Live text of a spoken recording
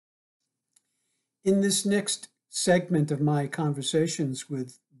In this next segment of my conversations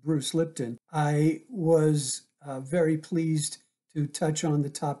with Bruce Lipton, I was very pleased to touch on the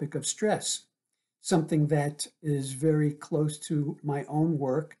topic of stress, something that is very close to my own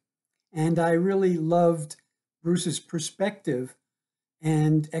work. And I really loved Bruce's perspective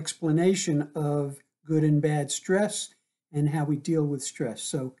and explanation of good and bad stress and how we deal with stress.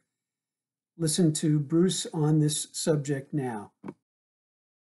 So listen to Bruce on this subject now.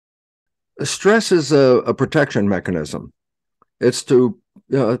 Stress is a protection mechanism. It's to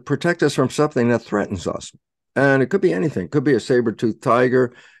protect us from something that threatens us. And it could be anything. It could be a saber-toothed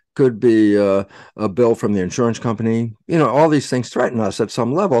tiger, could be a bill from the insurance company. All these things threaten us at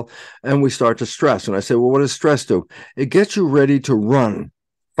some level, and we start to stress. And I say, well, what does stress do? It gets you ready to run,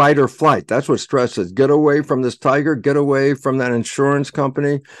 fight or flight. That's what stress is. Get away from this tiger, get away from that insurance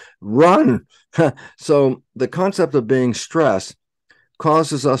company, run. So the concept of being stressed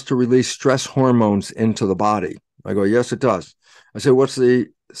causes us to release stress hormones into the body. I go, yes, it does. I say, what's the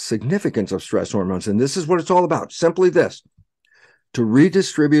significance of stress hormones? And this is what it's all about. Simply this: to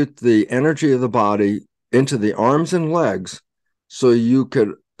redistribute the energy of the body into the arms and legs so you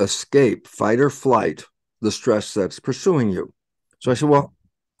could escape, fight or flight, the stress that's pursuing you. So I said, well,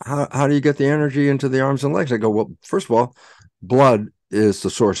 how do you get the energy into the arms and legs? I go, well, first of all, blood is the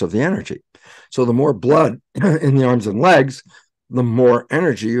source of the energy. So the more blood in the arms and legs, the more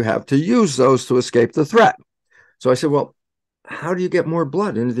energy you have to use those to escape the threat. So I said, well, how do you get more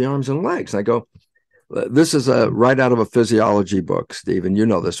blood into the arms and legs? And I go, this is right out of a physiology book, Stephen. You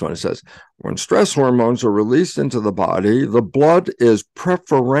know this one. It says, when stress hormones are released into the body, the blood is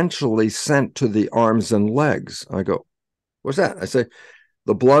preferentially sent to the arms and legs. I go, what's that? I say,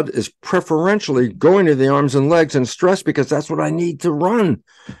 the blood is preferentially going to the arms and legs in stress because that's what I need to run.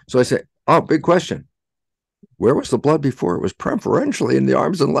 So I say, oh, big question. Where was the blood before? It was preferentially in the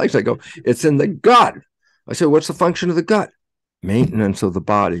arms and legs. I go, it's in the gut. I say, what's the function of the gut? Maintenance of the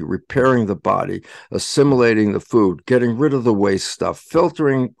body, repairing the body, assimilating the food, getting rid of the waste stuff,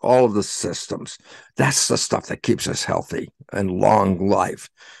 filtering all of the systems. That's the stuff that keeps us healthy and long life.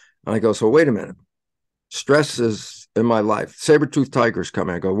 And I go, so wait a minute. Stress is in my life. Saber-toothed tigers come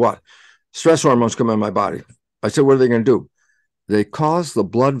in. I go, what? Stress hormones come in my body. I said, what are they going to do? They cause the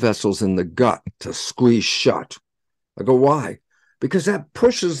blood vessels in the gut to squeeze shut. I go, why? Because that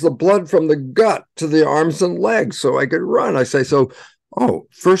pushes the blood from the gut to the arms and legs so I could run. I say, so,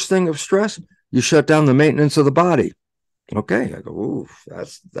 first thing of stress, you shut down the maintenance of the body. Okay. I go, ooh,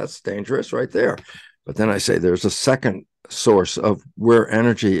 that's dangerous right there. But then I say there's a second source of where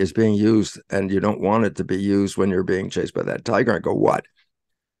energy is being used, and you don't want it to be used when you're being chased by that tiger. I go, what?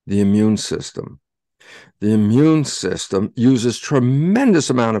 The immune system. The immune system uses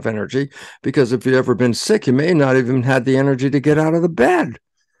tremendous amount of energy because if you've ever been sick, you may not even had the energy to get out of the bed.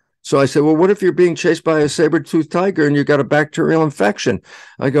 So I said, well, what if you're being chased by a saber-toothed tiger and you got a bacterial infection?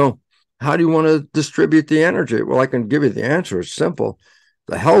 I go, how do you want to distribute the energy? Well, I can give you the answer. It's simple.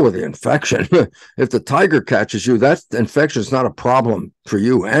 The hell with the infection. If the tiger catches you, that infection is not a problem for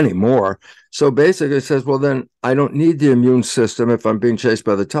you anymore. So basically it says, well, then I don't need the immune system if I'm being chased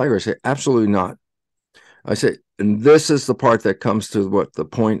by the tiger. I say, absolutely not. I say, and this is the part that comes to what the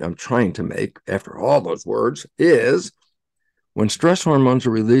point I'm trying to make after all those words is when stress hormones are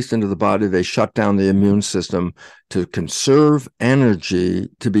released into the body, they shut down the immune system to conserve energy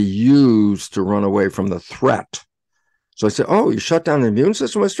to be used to run away from the threat. So I say, you shut down the immune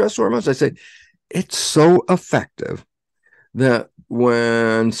system with stress hormones? I say, it's so effective that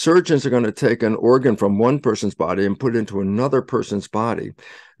when surgeons are going to take an organ from one person's body and put it into another person's body,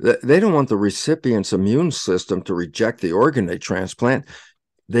 they don't want the recipient's immune system to reject the organ they transplant.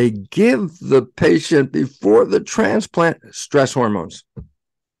 They give the patient before the transplant stress hormones.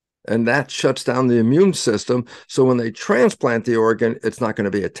 And that shuts down the immune system. So when they transplant the organ, it's not going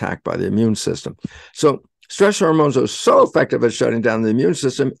to be attacked by the immune system. So stress hormones are so effective at shutting down the immune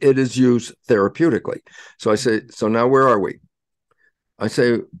system, it is used therapeutically. So I say, so now where are we? I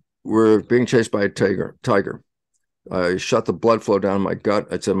say, we're being chased by a tiger. I shut the blood flow down my gut.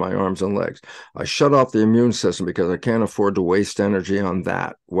 It's in my arms and legs. I shut off the immune system because I can't afford to waste energy on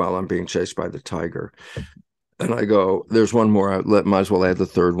that while I'm being chased by the tiger. And I go, there's one more. I might as well add the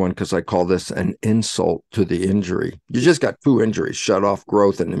third one because I call this an insult to the injury. You just got two injuries, shut off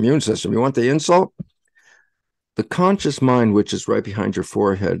growth and immune system. You want the insult? The conscious mind, which is right behind your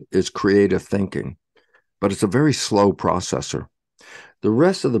forehead, is creative thinking, but it's a very slow processor. The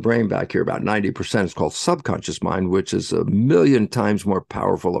rest of the brain back here, about 90%, is called subconscious mind, which is 1,000,000 times more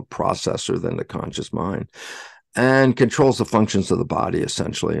powerful a processor than the conscious mind and controls the functions of the body,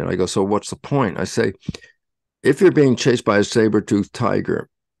 essentially. And I go, so what's the point? I say, if you're being chased by a saber-toothed tiger,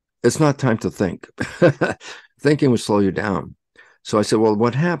 it's not time to think. Thinking would slow you down. So I said, well,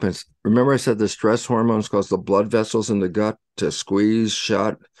 what happens? Remember I said the stress hormones cause the blood vessels in the gut to squeeze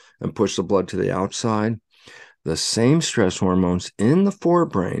shut and push the blood to the outside? The same stress hormones in the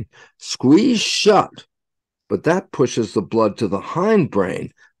forebrain squeeze shut, but that pushes the blood to the hindbrain.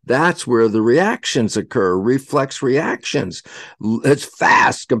 That's where the reactions occur, reflex reactions. It's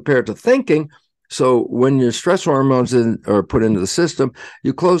fast compared to thinking. So when your stress hormones are put into the system,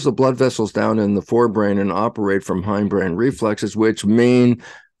 you close the blood vessels down in the forebrain and operate from hindbrain reflexes, which mean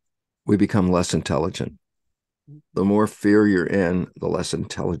we become less intelligent. The more fear you're in, the less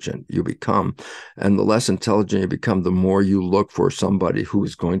intelligent you become. And the less intelligent you become, the more you look for somebody who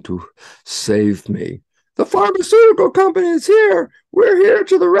is going to save me. The pharmaceutical company is here. We're here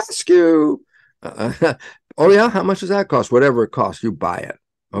to the rescue. Oh, yeah? How much does that cost? Whatever it costs, you buy it.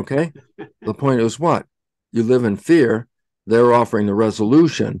 Okay? The point is what? You live in fear. They're offering the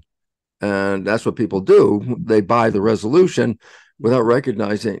resolution. And that's what people do. They buy the resolution without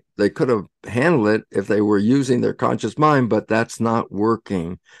recognizing they could have handled it if they were using their conscious mind, but that's not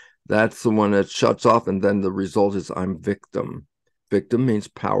working. That's the one that shuts off, and then the result is I'm victim. Victim means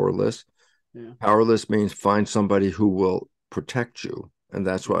powerless. Yeah. Powerless means find somebody who will protect you, and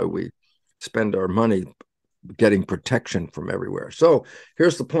that's why we spend our money getting protection from everywhere. So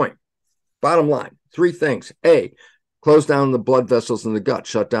here's the point. Bottom line, 3 things. A, close down the blood vessels in the gut,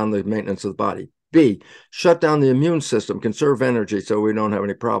 shut down the maintenance of the body. B, shut down the immune system, conserve energy so we don't have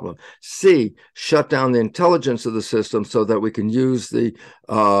any problem. C, shut down the intelligence of the system so that we can use the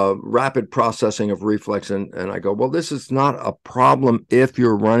rapid processing of reflex. And I go, well, this is not a problem if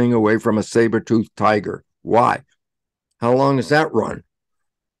you're running away from a saber-toothed tiger. Why? How long does that run?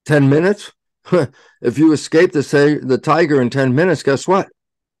 10 minutes? If you escape the tiger in 10 minutes, guess what?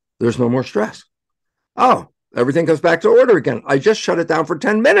 There's no more stress. Oh, everything comes back to order again. I just shut it down for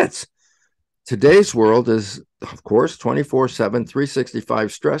 10 minutes. Today's world is, of course, 24/7,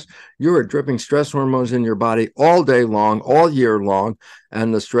 365 stress. You are dripping stress hormones in your body all day long, all year long,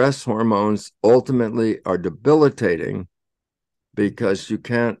 and the stress hormones ultimately are debilitating because you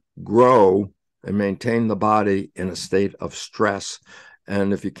can't grow and maintain the body in a state of stress.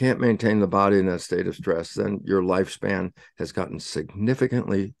 And if you can't maintain the body in that state of stress, then your lifespan has gotten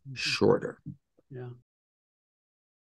significantly shorter. Yeah.